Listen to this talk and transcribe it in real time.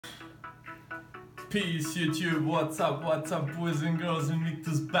Peace YouTube, what's up boys and girls, and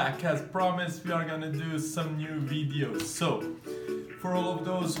Victor's back. As promised, we are gonna do some new videos. So, for all of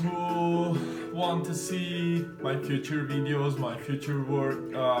those who want to see my future videos, my future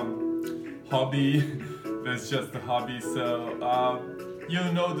work, hobby, that's just a hobby, so you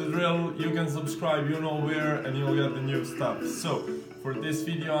know the drill, you can subscribe, you know where, and you'll get the new stuff. So, for this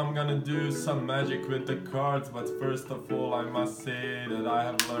video I'm gonna do some magic with the cards, but first of all I must say that I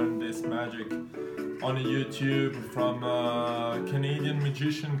have learned this magic on YouTube from a Canadian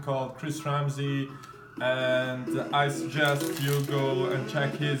magician called Chris Ramsey, and I suggest you go and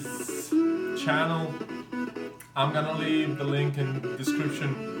check his channel. I'm gonna leave the link in the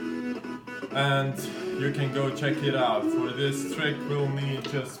description and you can go check it out. For this trick we'll need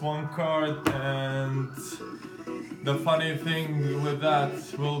just one card, and the funny thing with that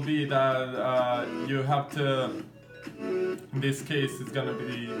will be that you have to, in this case it's gonna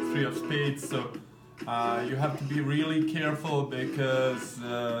be 3 of spades, so you have to be really careful because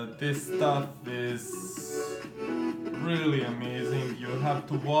this stuff is really amazing. You have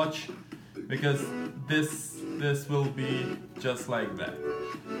to watch because this will be just like that.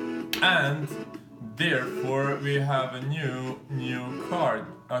 And therefore we have a new card,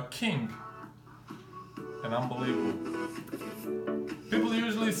 a king. And unbelievable. People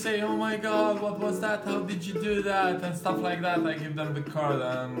usually say, oh my god, what was that, how did you do that, and stuff like that. I give them the card,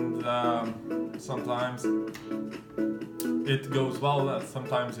 and sometimes it goes well,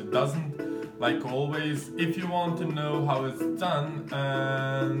 sometimes it doesn't. Like always, if you want to know how it's done,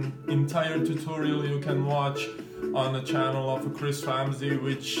 an entire tutorial you can watch on the channel of Chris Ramsey,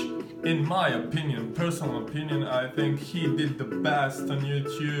 which in my opinion, personal opinion, I think he did the best on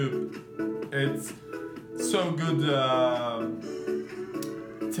YouTube. It's so good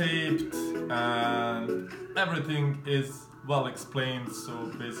taped and everything is well explained, so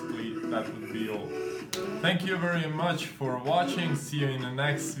basically that would be all. Thank you very much for watching, see you in the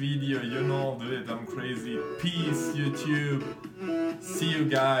next video, you know it, I'm crazy. Peace YouTube, see you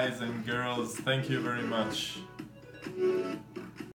guys and girls, thank you very much.